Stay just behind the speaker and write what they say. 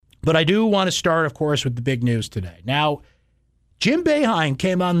But I do want to start, of course, with the big news today. Now, Jim Boeheim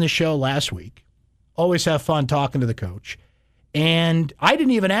came on the show last week. Always have fun talking to the coach. And I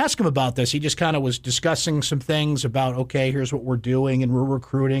didn't even ask him about this. He just kind of was discussing some things about, okay, here's what we're doing, and we're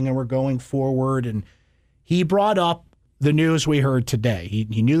recruiting, and we're going forward. And he brought up the news we heard today. He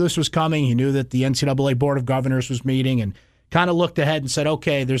knew this was coming. He knew that the NCAA Board of Governors was meeting and kind of looked ahead and said,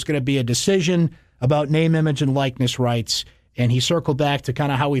 okay, there's going to be a decision about name, image, and likeness rights. And he circled back to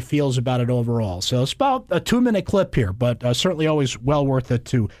kind of how he feels about it overall. So it's about a 2-minute clip here, but certainly always well worth it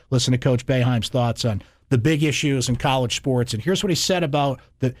to listen to Coach Boeheim's thoughts on the big issues in college sports. And here's what he said about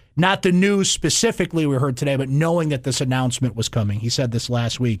not the news specifically we heard today, but knowing that this announcement was coming. He said this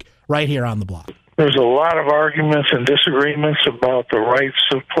last week right here on the block. There's a lot of arguments and disagreements about the rights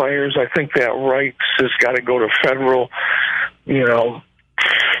of players. I think that rights has got to go to federal, to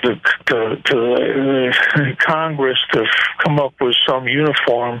Congress to come up with some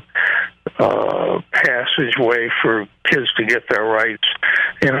uniform passageway for kids to get their rights.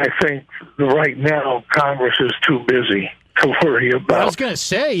 And I think right now Congress is too busy to worry about. I was going to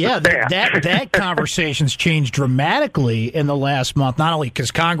say, yeah, that conversation's changed dramatically in the last month, not only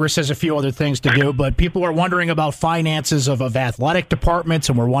because Congress has a few other things to do, but people are wondering about finances of athletic departments,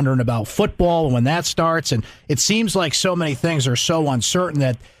 and we're wondering about football and when that starts. And it seems like so many things are so uncertain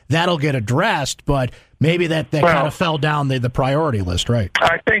that that'll get addressed, but maybe that kind of fell down the priority list, right?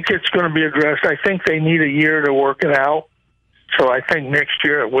 I think it's going to be addressed. I think they need a year to work it out. So I think next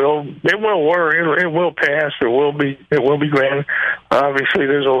year it will work. It will pass. It will be granted. Obviously,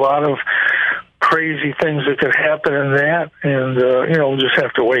 there's a lot of crazy things that could happen in that, and we'll just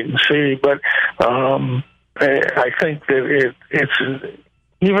have to wait and see. But I think that it's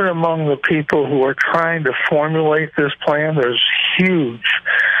even among the people who are trying to formulate this plan, there's huge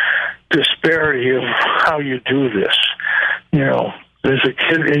disparity of how you do this. There's a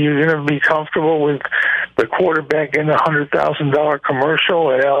kid, and you're going to be comfortable with the quarterback in the $100,000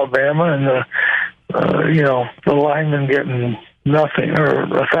 commercial at Alabama, and the lineman getting nothing or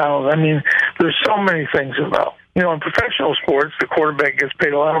 $1,000. I mean, there's so many things about. In professional sports, the quarterback gets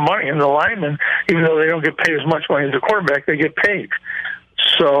paid a lot of money, and the lineman, even though they don't get paid as much money as the quarterback, they get paid.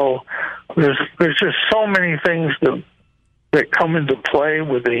 So there's just so many things that come into play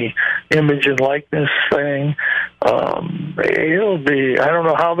with the image and likeness thing. It'll be, I don't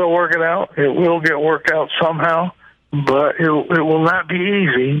know how they'll work it out. It will get worked out somehow, but it will not be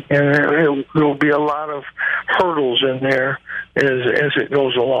easy, and there will be a lot of hurdles in there as it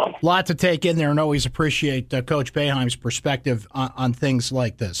goes along. A lot to take in there, and always appreciate Coach Boeheim's perspective on things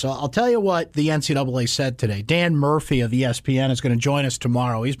like this. So I'll tell you what the NCAA said today. Dan Murphy of ESPN is going to join us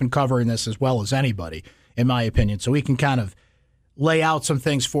tomorrow. He's been covering this as well as anybody, in my opinion, so we can kind of lay out some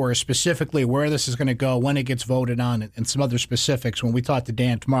things for us, specifically where this is going to go, when it gets voted on, and some other specifics. When we talk to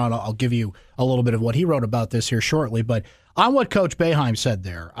Dan tomorrow, I'll give you a little bit of what he wrote about this here shortly. But on what Coach Boeheim said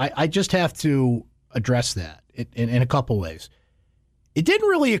there, I just have to address that in a couple ways. It didn't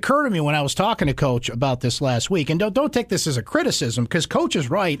really occur to me when I was talking to Coach about this last week, and don't take this as a criticism, because Coach is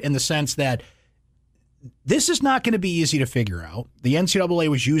right in the sense that this is not going to be easy to figure out. The NCAA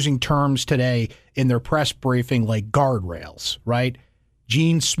was using terms today in their press briefing like guardrails, right?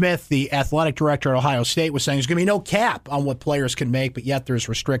 Gene Smith, the athletic director at Ohio State, was saying there's going to be no cap on what players can make, but yet there's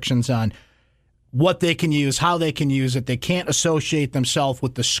restrictions on what they can use, how they can use it. They can't associate themselves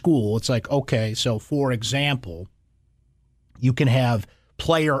with the school. It's like, okay, so for example, you can have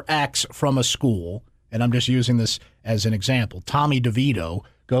player X from a school, and I'm just using this as an example. Tommy DeVito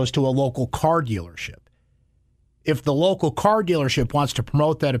goes to a local car dealership. If the local car dealership wants to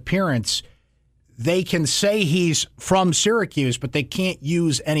promote that appearance, they can say he's from Syracuse, but they can't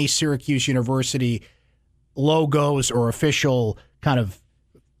use any Syracuse University logos or official kind of.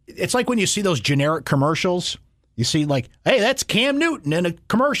 It's like when you see those generic commercials. You see like, hey, that's Cam Newton in a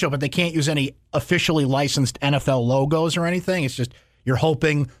commercial, but they can't use any officially licensed NFL logos or anything. It's just you're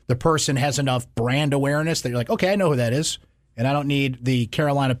hoping the person has enough brand awareness that you're like, okay, I know who that is, and I don't need the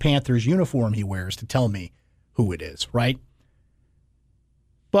Carolina Panthers uniform he wears to tell me who it is, right?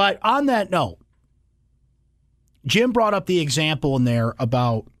 But on that note, Jim brought up the example in there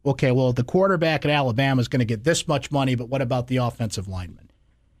about, okay, well, the quarterback at Alabama is going to get this much money, but what about the offensive lineman?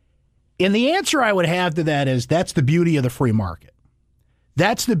 And the answer I would have to that is that's the beauty of the free market.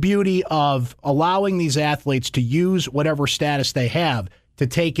 That's the beauty of allowing these athletes to use whatever status they have to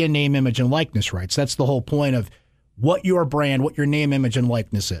take in name, image, and likeness rights. That's the whole point of what your brand, what your name, image, and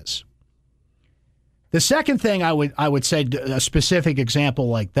likeness is. The second thing I would say, a specific example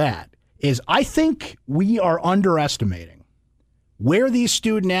like that, is I think we are underestimating where these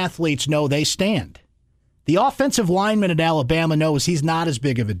student athletes know they stand. The offensive lineman at Alabama knows he's not as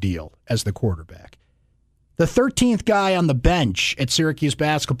big of a deal as the quarterback. The 13th guy on the bench at Syracuse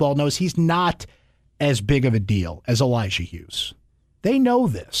basketball knows he's not as big of a deal as Elijah Hughes. They know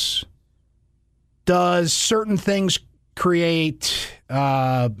this. Does certain things create,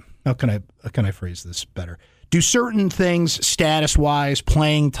 how can I phrase this better? Do certain things status-wise,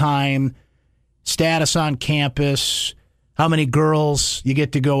 playing time, status on campus, how many girls you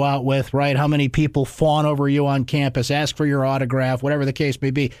get to go out with, right? How many people fawn over you on campus, ask for your autograph, whatever the case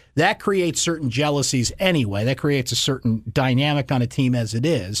may be. That creates certain jealousies anyway. That creates a certain dynamic on a team as it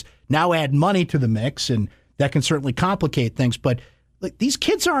is. Now add money to the mix, and that can certainly complicate things. But like, these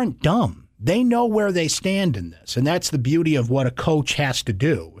kids aren't dumb. They know where they stand in this, and that's the beauty of what a coach has to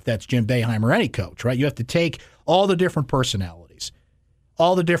do, if that's Jim Boeheim or any coach, right? You have to take all the different personalities,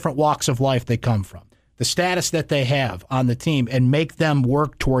 all the different walks of life they come from, the status that they have on the team, and make them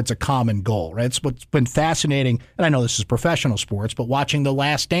work towards a common goal, right? It's what's been fascinating, and I know this is professional sports, but watching The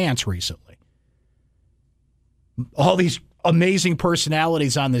Last Dance recently. All these amazing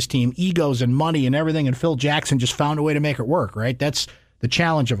personalities on this team, egos and money and everything, and Phil Jackson just found a way to make it work, right? That's the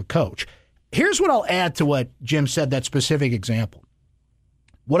challenge of a coach. Here's what I'll add to what Jim said, that specific example.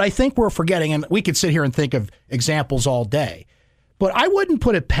 What I think we're forgetting, and we could sit here and think of examples all day, but I wouldn't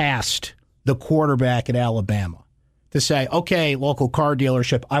put it past the quarterback at Alabama to say, okay, local car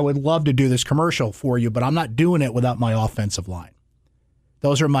dealership, I would love to do this commercial for you, but I'm not doing it without my offensive line.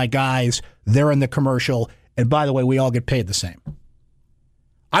 Those are my guys. They're in the commercial. And by the way, we all get paid the same.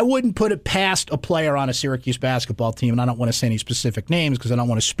 I wouldn't put it past a player on a Syracuse basketball team, and I don't want to say any specific names because I don't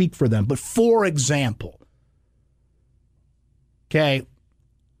want to speak for them. But for example, okay,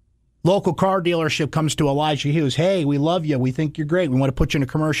 local car dealership comes to Elijah Hughes. Hey, we love you. We think you're great. We want to put you in a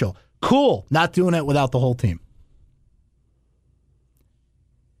commercial. Cool. Not doing it without the whole team.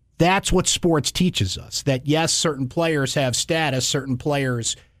 That's what sports teaches us, that yes, certain players have status, certain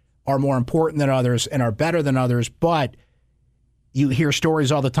players are more important than others and are better than others, but you hear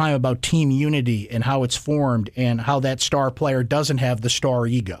stories all the time about team unity and how it's formed and how that star player doesn't have the star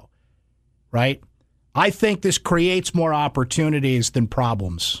ego, right? I think this creates more opportunities than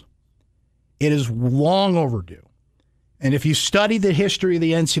problems. It is long overdue. And if you study the history of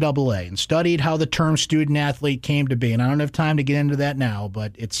the NCAA and studied how the term student athlete came to be, and I don't have time to get into that now,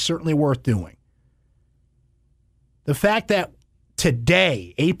 but it's certainly worth doing. The fact that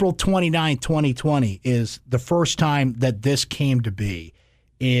today, April 29, 2020, is the first time that this came to be,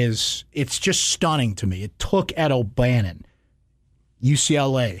 it's just stunning to me. It took Ed O'Bannon,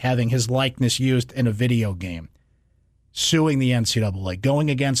 UCLA, having his likeness used in a video game, suing the NCAA, going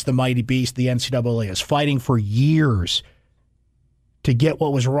against the mighty beast the NCAA is, fighting for years to get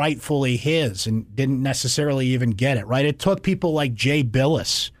what was rightfully his and didn't necessarily even get it, right? It took people like Jay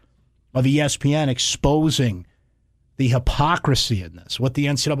Billis of ESPN exposing the hypocrisy in this, what the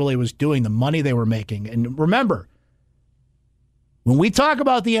NCAA was doing, the money they were making. And remember, when we talk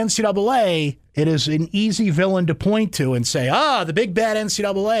about the NCAA, it is an easy villain to point to and say, the big bad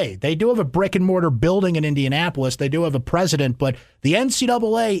NCAA. They do have a brick and mortar building in Indianapolis. They do have a president, but the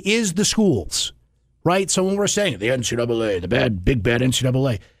NCAA is the schools, right? So when we're saying the NCAA, the big bad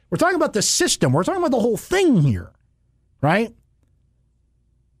NCAA, we're talking about the system. We're talking about the whole thing here, right?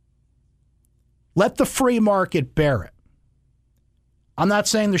 Let the free market bear it. I'm not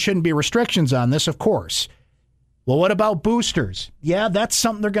saying there shouldn't be restrictions on this, of course. Well, what about boosters? Yeah, that's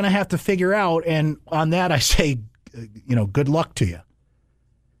something they're going to have to figure out. And on that, I say, good luck to you.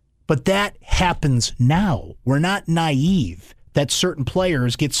 But that happens now. We're not naive that certain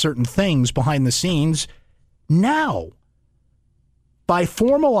players get certain things behind the scenes now. By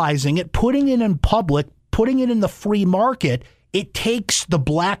formalizing it, putting it in public, putting it in the free market, it takes the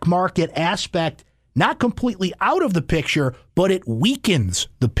black market aspect not completely out of the picture, but it weakens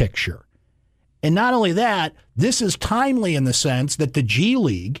the picture. And not only that, this is timely in the sense that the G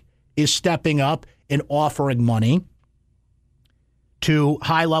League is stepping up and offering money to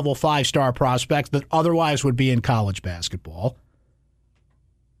high-level five-star prospects that otherwise would be in college basketball.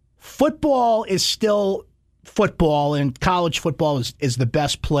 Football is still football, and college football is the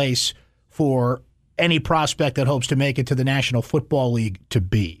best place for any prospect that hopes to make it to the National Football League to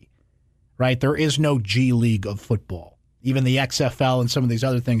be, right? There is no G League of football. Even the XFL and some of these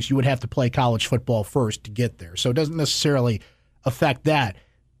other things, you would have to play college football first to get there. So it doesn't necessarily affect that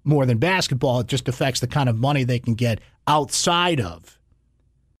more than basketball. It just affects the kind of money they can get outside of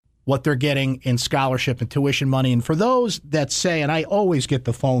what they're getting in scholarship and tuition money. And for those that say, and I always get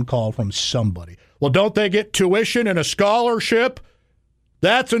the phone call from somebody, well, don't they get tuition and a scholarship?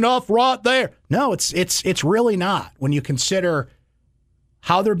 That's enough right there. No, it's really not when you consider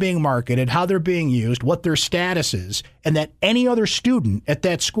how they're being marketed, how they're being used, what their status is, and that any other student at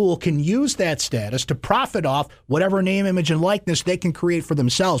that school can use that status to profit off whatever name, image, and likeness they can create for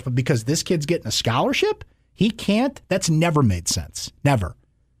themselves. But because this kid's getting a scholarship, he can't? That's never made sense. Never.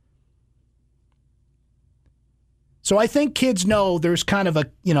 So I think kids know there's kind of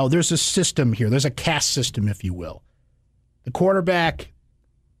there's a system here. There's a caste system, if you will. The quarterback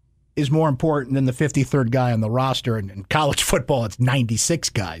is more important than the 53rd guy on the roster. And in college football, it's 96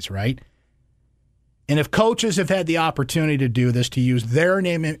 guys, right? And if coaches have had the opportunity to do this, to use their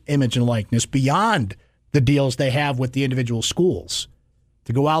name, image, and likeness beyond the deals they have with the individual schools,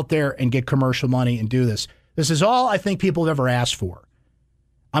 to go out there and get commercial money and do this, this is all I think people have ever asked for.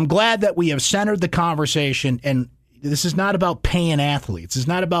 I'm glad that we have centered the conversation, and this is not about paying athletes. It's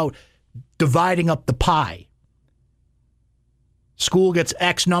not about dividing up the pie. School gets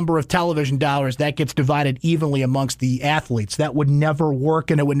X number of television dollars. That gets divided evenly amongst the athletes. That would never work,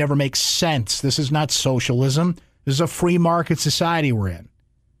 and it would never make sense. This is not socialism. This is a free market society we're in.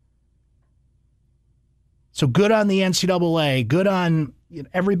 So good on the NCAA. Good on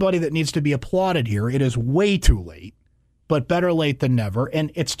everybody that needs to be applauded here. It is way too late, but better late than never.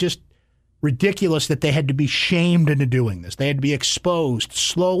 And it's just ridiculous that they had to be shamed into doing this. They had to be exposed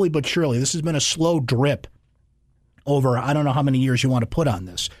slowly but surely. This has been a slow drip over, I don't know how many years you want to put on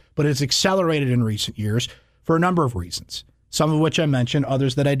this, but it's accelerated in recent years for a number of reasons, some of which I mentioned,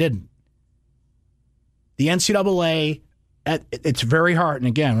 others that I didn't. The NCAA, it's very hard, and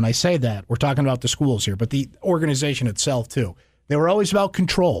again, when I say that, we're talking about the schools here, but the organization itself too. They were always about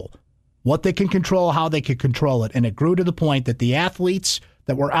control, what they can control, how they can control it, and it grew to the point that the athletes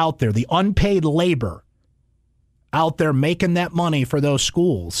that were out there, the unpaid labor out there making that money for those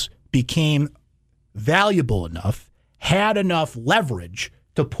schools, became valuable enough, had enough leverage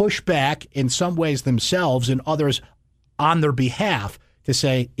to push back in some ways themselves and others on their behalf to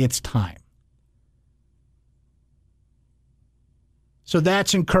say it's time. So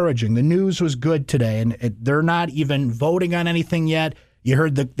that's encouraging. The news was good today, and they're not even voting on anything yet. You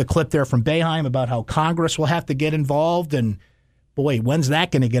heard the clip there from Boeheim about how Congress will have to get involved, and boy, when's that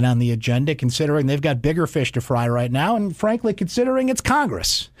going to get on the agenda, considering they've got bigger fish to fry right now, and frankly, considering it's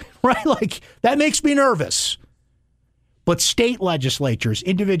Congress, right? Like, that makes me nervous. But state legislatures,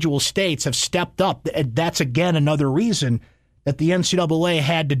 individual states have stepped up. That's, again, another reason that the NCAA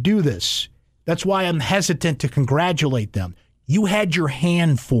had to do this. That's why I'm hesitant to congratulate them. You had your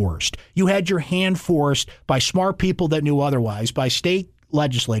hand forced. You had your hand forced by smart people that knew otherwise, by state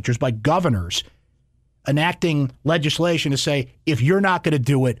legislatures, by governors, enacting legislation to say, if you're not going to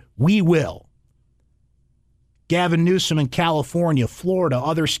do it, we will. Gavin Newsom in California, Florida,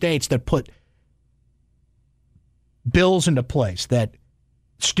 other states that put bills into place that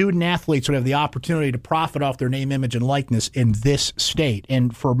student athletes would have the opportunity to profit off their name, image, and likeness in this state.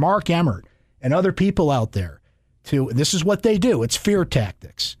 And for Mark Emmert and other people out there, this is what they do. It's fear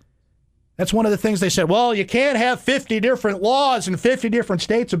tactics. That's one of the things they said, well, you can't have 50 different laws in 50 different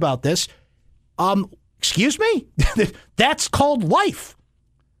states about this. Excuse me? That's called life.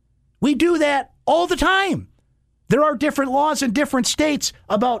 We do that all the time. There are different laws in different states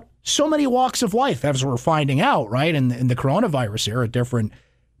about so many walks of life, as we're finding out, right? In the coronavirus era, different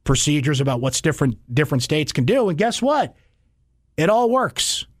procedures about what's different states can do. And guess what? It all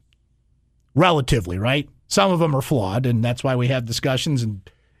works relatively, right? Some of them are flawed, and that's why we have discussions and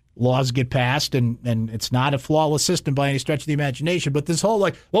laws get passed, and it's not a flawless system by any stretch of the imagination. But this whole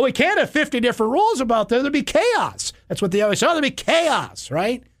we can't have 50 different rules about this. There'd be chaos. That's what they always say. There'd be chaos,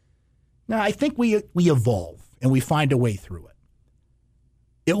 right? Now, I think we evolve, and we find a way through it.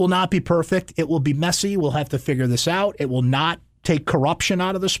 It will not be perfect. It will be messy. We'll have to figure this out. It will not take corruption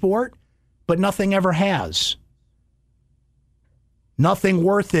out of the sport, but nothing ever has. Nothing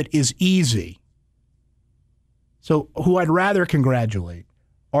worth it is easy. So who I'd rather congratulate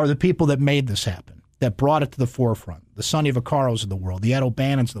are the people that made this happen, that brought it to the forefront, the Sonny Vaccaros of the world, the Ed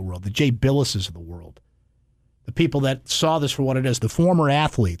O'Bannons of the world, the Jay Billises of the world, the people that saw this for what it is, the former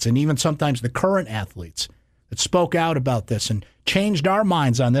athletes, and even sometimes the current athletes that spoke out about this and changed our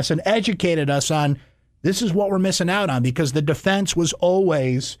minds on this and educated us on this is what we're missing out on, because the defense was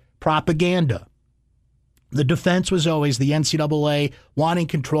always propaganda. The defense was always the NCAA wanting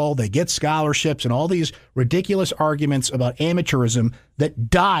control. They get scholarships and all these ridiculous arguments about amateurism that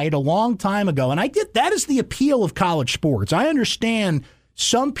died a long time ago. And that is the appeal of college sports. I understand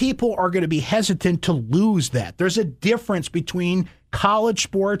some people are going to be hesitant to lose that. There's a difference between college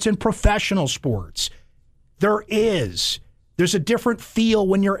sports and professional sports. There is. There's a different feel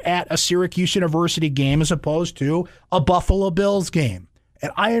when you're at a Syracuse University game as opposed to a Buffalo Bills game.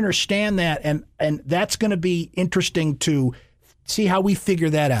 And I understand that, and that's going to be interesting to see how we figure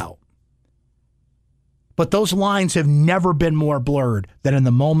that out. But those lines have never been more blurred than in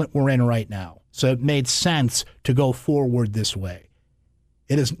the moment we're in right now. So it made sense to go forward this way.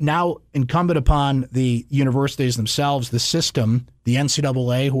 It is now incumbent upon the universities themselves, the system, the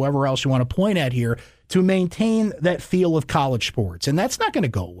NCAA, whoever else you want to point at here, to maintain that feel of college sports. And that's not going to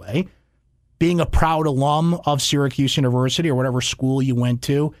go away. Being a proud alum of Syracuse University or whatever school you went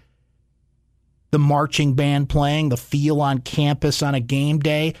to, the marching band playing, the feel on campus on a game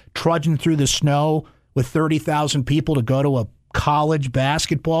day, trudging through the snow with 30,000 people to go to a college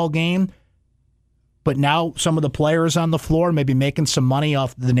basketball game. But now some of the players on the floor maybe making some money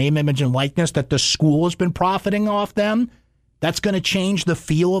off the name, image, and likeness that the school has been profiting off them. That's going to change the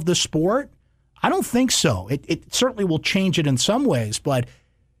feel of the sport? I don't think so. It certainly will change it in some ways, but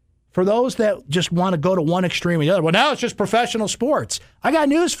for those that just want to go to one extreme or the other, well, now it's just professional sports. I got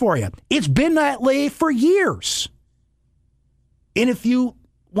news for you. It's been that way for years. And if you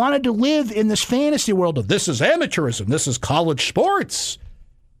wanted to live in this fantasy world of this is amateurism, this is college sports,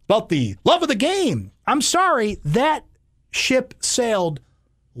 about the love of the game, I'm sorry, that ship sailed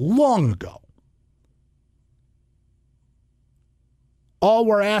long ago. All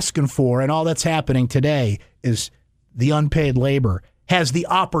we're asking for and all that's happening today is the unpaid labor has the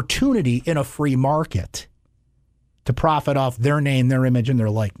opportunity in a free market to profit off their name, their image, and their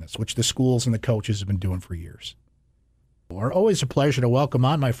likeness, which the schools and the coaches have been doing for years. Always a pleasure to welcome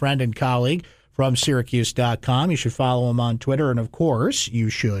on my friend and colleague from Syracuse.com. You should follow him on Twitter, and of course, you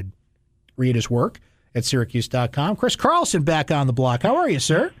should read his work at Syracuse.com. Chris Carlson back on the block. How are you,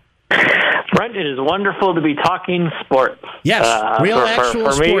 sir? Brent, it is wonderful to be talking sports. Yes, real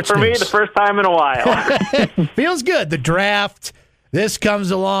actual sports For me, news. the first time in a while. Feels good. The draft, this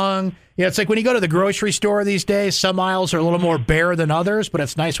comes along. Yeah, it's like when you go to the grocery store these days, some aisles are a little more bare than others, but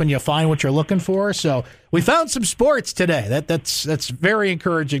it's nice when you find what you're looking for. So we found some sports today. That's very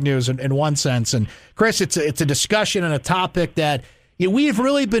encouraging news in one sense. And Chris, it's a discussion and a topic that we've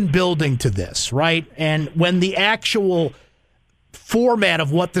really been building to this, right? And when the actual format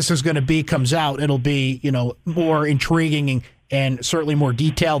of what this is going to be comes out, it'll be more intriguing and certainly more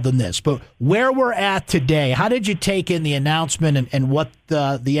detailed than this. But where we're at today, how did you take in the announcement and what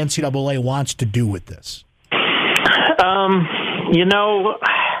the NCAA wants to do with this?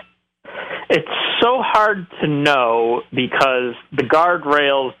 It's so hard to know because the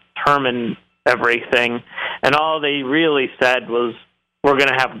guardrails determine everything, and all they really said was we're going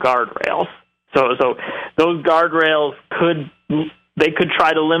to have guardrails. So those guardrails could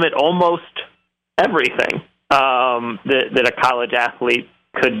try to limit almost everything that a college athlete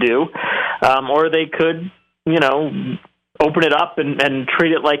could do, or they could, open it up and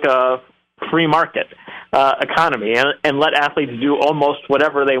treat it like a free market economy and let athletes do almost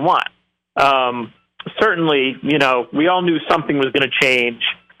whatever they want. Certainly, we all knew something was going to change,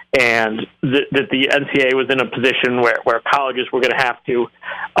 and that the NCAA was in a position where colleges were going to have to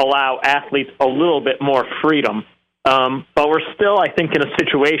allow athletes a little bit more freedom. But we're still, I think, in a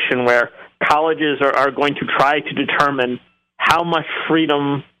situation where colleges are going to try to determine how much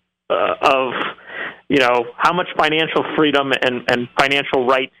freedom how much financial freedom and financial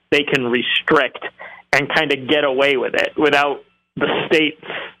rights they can restrict and kind of get away with it without the states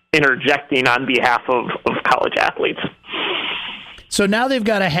interjecting on behalf of college athletes. So now they've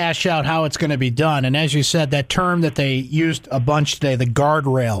got to hash out how it's going to be done. And as you said, that term that they used a bunch today, the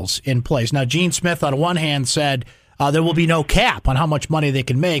guardrails in place. Now, Gene Smith, on one hand, said there will be no cap on how much money they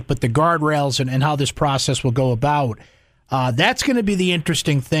can make, but the guardrails and how this process will go about, that's going to be the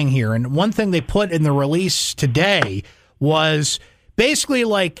interesting thing here. And one thing they put in the release today was basically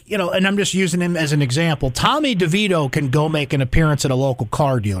and I'm just using him as an example, Tommy DeVito can go make an appearance at a local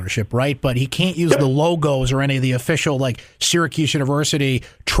car dealership, right? But he can't use the logos or any of the official, Syracuse University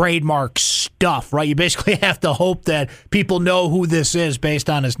trademark stuff, right? You basically have to hope that people know who this is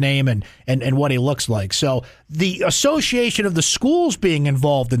based on his name and what he looks like. So the association of the schools being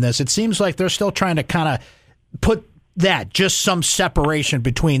involved in this, it seems like they're still trying to kind of put just some separation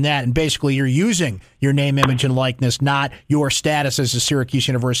between that, and basically you're using your name, image, and likeness, not your status as a Syracuse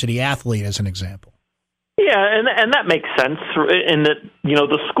University athlete, as an example. Yeah, and that makes sense in that,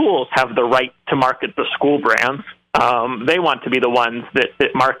 the schools have the right to market the school brands. They want to be the ones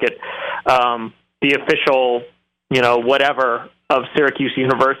that market the official, whatever of Syracuse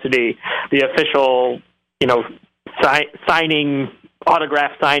University, the official, autograph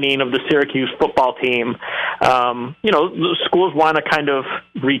signing of the Syracuse football team. The schools want to kind of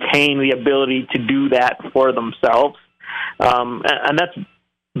retain the ability to do that for themselves. And that's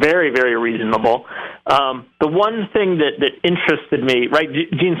very, very reasonable. The one thing that interested me, right,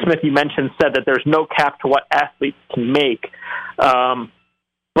 Gene Smith, you said that there's no cap to what athletes can make.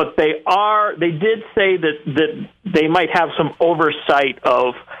 But they did say that they might have some oversight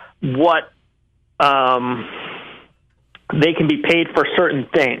of what they can be paid for certain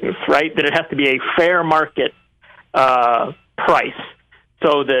things, right? That it has to be a fair market price,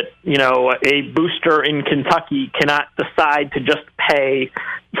 so that a booster in Kentucky cannot decide to just pay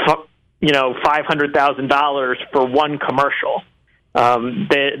 $500,000 for one commercial.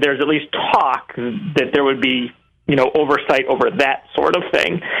 There's at least talk that there would be oversight over that sort of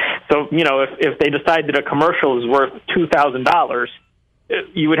thing. So if they decide that a commercial is worth $2,000,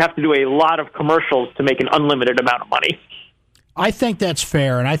 you would have to do a lot of commercials to make an unlimited amount of money. I think that's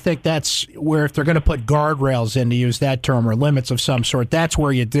fair, and I think that's where, if they're going to put guardrails in, to use that term, or limits of some sort, that's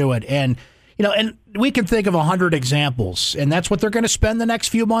where you do it. And and we can think of 100 examples, and that's what they're going to spend the next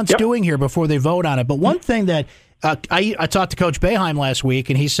few months doing here before they vote on it. But one thing that I talked to Coach Boeheim last week,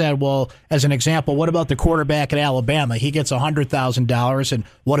 and he said, well, as an example, what about the quarterback at Alabama? He gets $100,000, and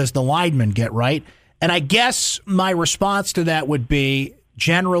what does the lineman get, right? And I guess my response to that would be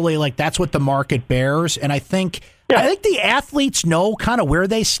generally, like, that's what the market bears, and I think the athletes know kind of where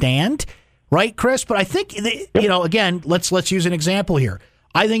they stand, right, Chris? But I think, again, let's use an example here.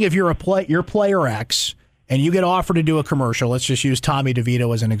 I think if you're you're player X and you get offered to do a commercial, let's just use Tommy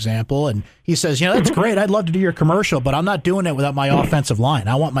DeVito as an example, and he says, that's great, I'd love to do your commercial, but I'm not doing it without my offensive line.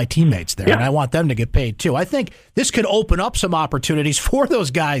 I want my teammates there, and I want them to get paid too. I think this could open up some opportunities for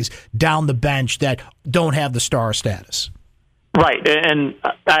those guys down the bench that don't have the star status. Right, and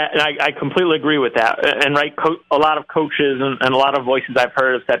I completely agree with that. And a lot of coaches and a lot of voices I've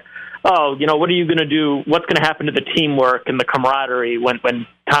heard have said, what are you going to do? What's going to happen to the teamwork and the camaraderie when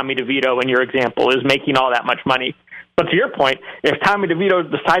Tommy DeVito, in your example, is making all that much money? But to your point, if Tommy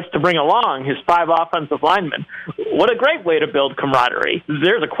DeVito decides to bring along his 5 offensive linemen, what a great way to build camaraderie.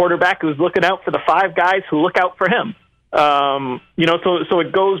 There's a quarterback who's looking out for the 5 guys who look out for him. So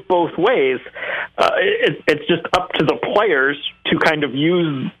it goes both ways. It's just up to the players to kind of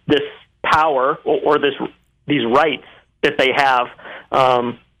use this power or these rights that they have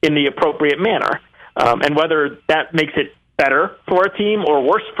in the appropriate manner. And whether that makes it better for a team or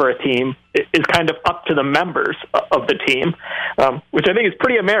worse for a team is kind of up to the members of the team, which I think is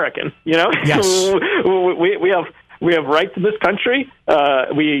pretty American. Yes. we have rights in this country.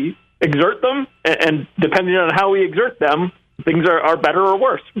 We exert them, and depending on how we exert them, things are better or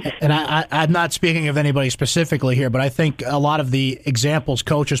worse. And I'm not speaking of anybody specifically here, but I think a lot of the examples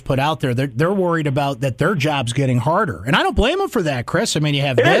coaches put out there, they're worried about that their job's getting harder. And I don't blame them for that, Chris. I mean, you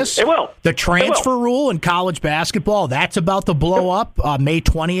have the transfer rule in college basketball. That's about to blow up. May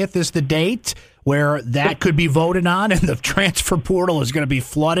 20th is the date where that could be voted on, and the transfer portal is going to be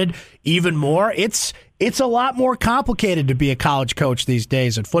flooded even more. It's a lot more complicated to be a college coach these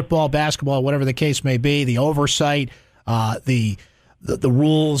days, in football, basketball, whatever the case may be. The oversight, the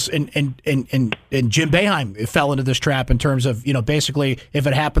rules, and Jim Boeheim fell into this trap in terms of, basically, if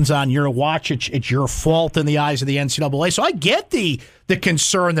it happens on your watch, it's your fault in the eyes of the NCAA. So I get the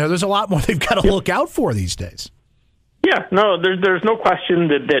concern there. There's a lot more they've got to look out for these days. Yeah, no, there's no question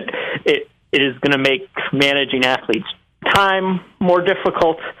that it is going to make managing athletes' time more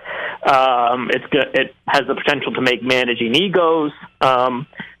difficult. It has the potential to make managing egos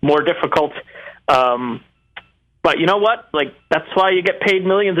more difficult. But you know what? Like, that's why you get paid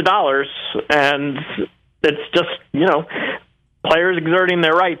millions of dollars, and it's just, players exerting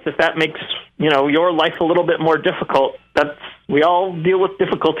their rights. If that makes, your life a little bit more difficult, we all deal with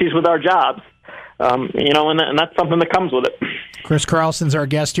difficulties with our jobs. And that's something that comes with it. Chris Carlson's our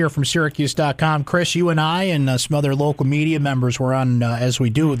guest here from Syracuse.com. Chris, you and I and some other local media members were on, as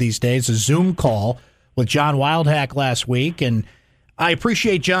we do these days, a Zoom call with John Wildhack last week, and I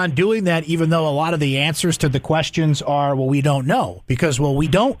appreciate John doing that, even though a lot of the answers to the questions are, we don't know, because, we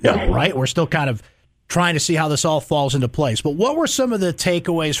don't know, right? We're still kind of trying to see how this all falls into place. But what were some of the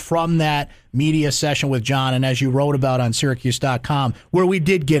takeaways from that media session with John, and as you wrote about on Syracuse.com, where we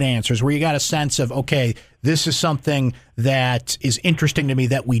did get answers, where you got a sense of, okay, this is something that is interesting to me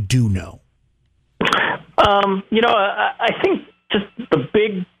that we do know? I think just the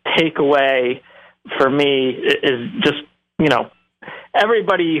big takeaway for me is just,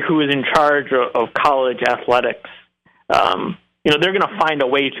 everybody who is in charge of college athletics, they're going to find a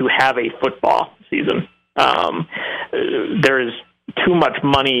way to have a football season. There is too much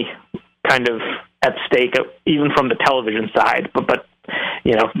money kind of at stake, even from the television side, but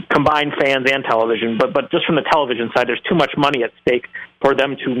combined fans and television, but just from the television side, there's too much money at stake for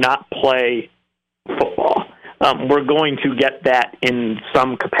them to not play football. We're going to get that in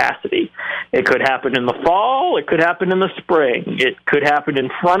some capacity. It could happen in the fall. It could happen in the spring. It could happen in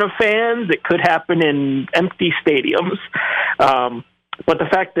front of fans. It could happen in empty stadiums. But the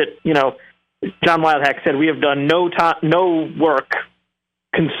fact that, John Wildhack said we have done no work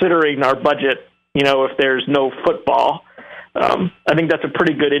considering our budget, if there's no football, I think that's a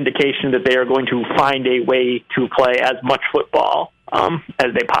pretty good indication that they are going to find a way to play as much football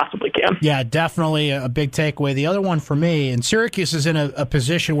as they possibly can. Yeah, definitely a big takeaway. The other one for me, and Syracuse is in a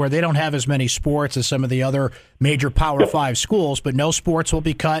position where they don't have as many sports as some of the other major Power 5 schools, but no sports will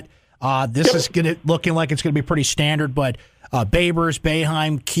be cut. This is looking like it's going to be pretty standard, but Babers,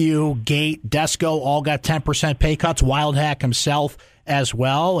 Boeheim, Q, Gate, Desco all got 10% pay cuts, Wildhack himself as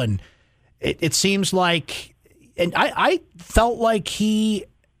well, and it seems like, and I felt like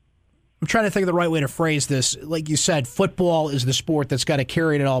I'm trying to think of the right way to phrase this. Like you said, football is the sport that's got to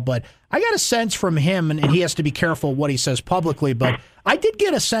carry it all. But I got a sense from him, and he has to be careful what he says publicly, but I did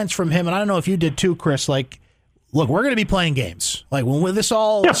get a sense from him, and I don't know if you did too, Chris, like, look, we're going to be playing games. Like, when this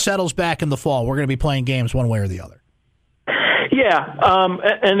all settles back in the fall, we're going to be playing games one way or the other. Yeah.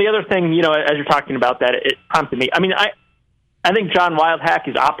 And the other thing, as you're talking about that, it prompted me. I mean, I think John Wildhack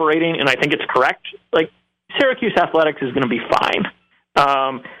is operating, and I think it's correct. Like, Syracuse athletics is going to be fine.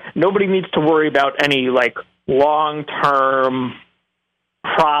 Nobody needs to worry about any long-term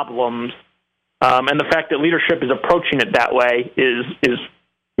problems. And the fact that leadership is approaching it that way is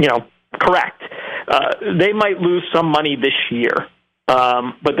correct. They might lose some money this year,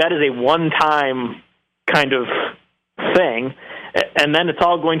 but that is a one-time kind of thing, and then it's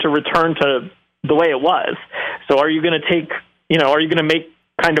all going to return to the way it was. So are you going to make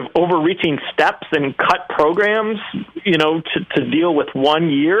kind of overreaching steps and cut programs, to deal with 1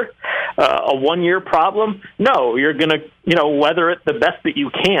 year, a 1 year problem? No, you're going to, weather it the best that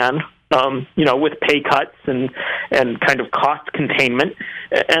you can, with pay cuts and kind of cost containment.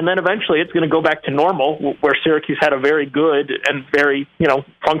 And then eventually it's going to go back to normal, where Syracuse had a very good and very,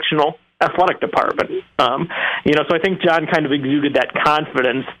 functional athletic department. So I think John kind of exuded that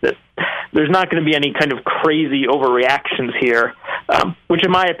confidence that there's not going to be any kind of crazy overreactions here, which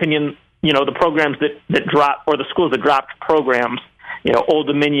in my opinion, the programs that drop, or the schools that dropped programs, Old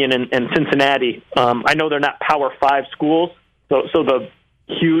Dominion and Cincinnati, I know they're not Power 5 schools, so the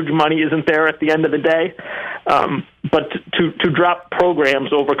huge money isn't there at the end of the day. But to drop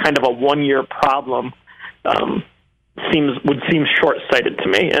programs over kind of a 1 year problem, would seem short-sighted to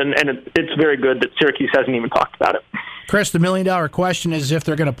me, and it's very good that Syracuse hasn't even talked about it. Chris, the million-dollar question is if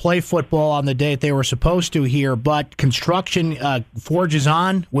they're going to play football on the date they were supposed to here, but construction forges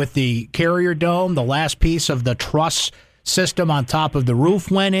on with the Carrier Dome. The last piece of the truss system on top of the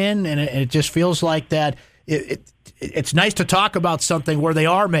roof went in, and it just feels like that it's nice to talk about something where they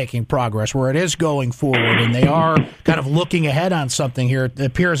are making progress, where it is going forward, and they are kind of looking ahead on something here. It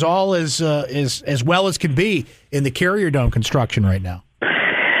appears all is as well as can be in the Carrier Dome construction right now.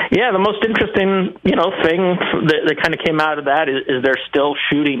 Yeah, the most interesting, thing that kind of came out of that is they're still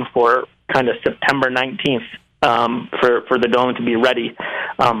shooting for kind of September 19th for the Dome to be ready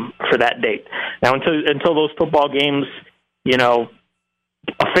for that date. Now, until those football games,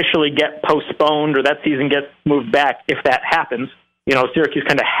 officially get postponed or that season gets moved back, if that happens, Syracuse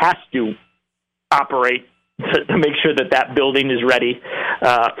kind of has to operate to make sure that building is ready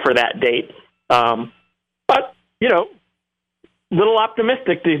for that date. But, little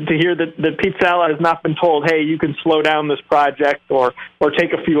optimistic to hear that Pete Sala has not been told, hey, you can slow down this project or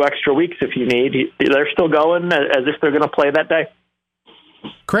take a few extra weeks if you need. They're still going as if they're going to play that day.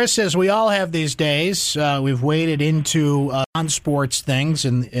 Chris, as we all have these days, we've waded into non-sports things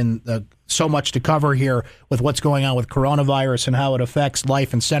and so much to cover here with what's going on with coronavirus and how it affects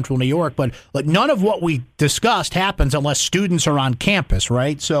life in Central New York. But none of what we discussed happens unless students are on campus,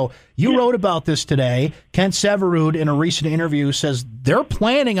 right? So you wrote about this today. Kent Severud, in a recent interview, says they're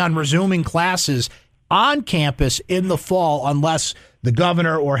planning on resuming classes on campus in the fall unless the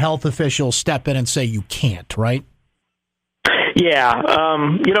governor or health officials step in and say you can't, right? Yeah.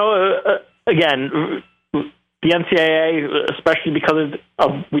 Again, the NCAA, especially because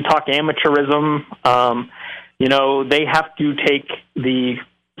of we talk amateurism, they have to take the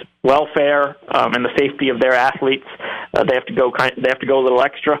welfare and the safety of their athletes. They have to go a little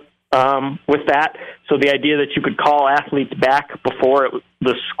extra with that. So the idea that you could call athletes back before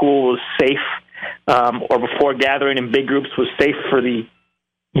the school was safe or before gathering in big groups was safe for the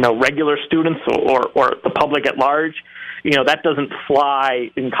regular students or the public at large, that doesn't fly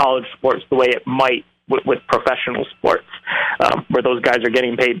in college sports the way it might with professional sports, where those guys are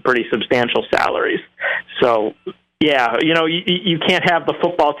getting paid pretty substantial salaries. So, yeah, you can't have the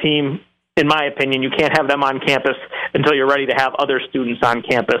football team, in my opinion, you can't have them on campus until you're ready to have other students on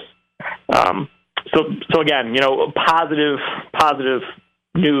campus. So again, positive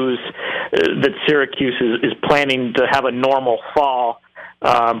news that Syracuse is planning to have a normal fall,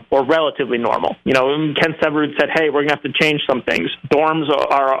 or relatively normal. Ken Severud said, hey, we're going to have to change some things. Dorms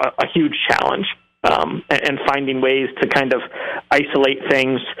are a huge challenge, and finding ways to kind of isolate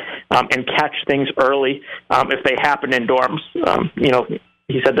things and catch things early if they happen in dorms.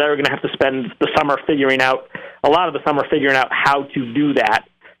 He said they were going to have to spend the summer figuring out how to do that.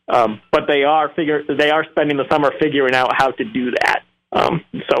 But they are spending the summer figuring out how to do that.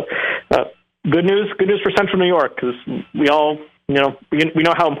 Good news for Central New York, because we all, we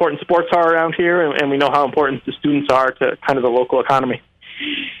know how important sports are around here, and we know how important the students are to kind of the local economy.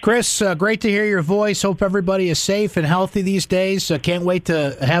 Chris, great to hear your voice. Hope everybody is safe and healthy these days. Can't wait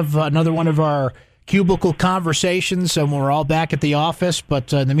to have another one of our cubicle conversations when we're all back at the office.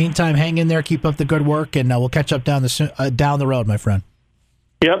 But in the meantime, hang in there, keep up the good work, and we'll catch up down the road, my friend.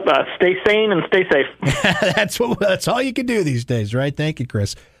 Yep. Stay sane and stay safe. That's all you can do these days, right? Thank you,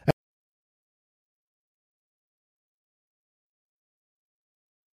 Chris.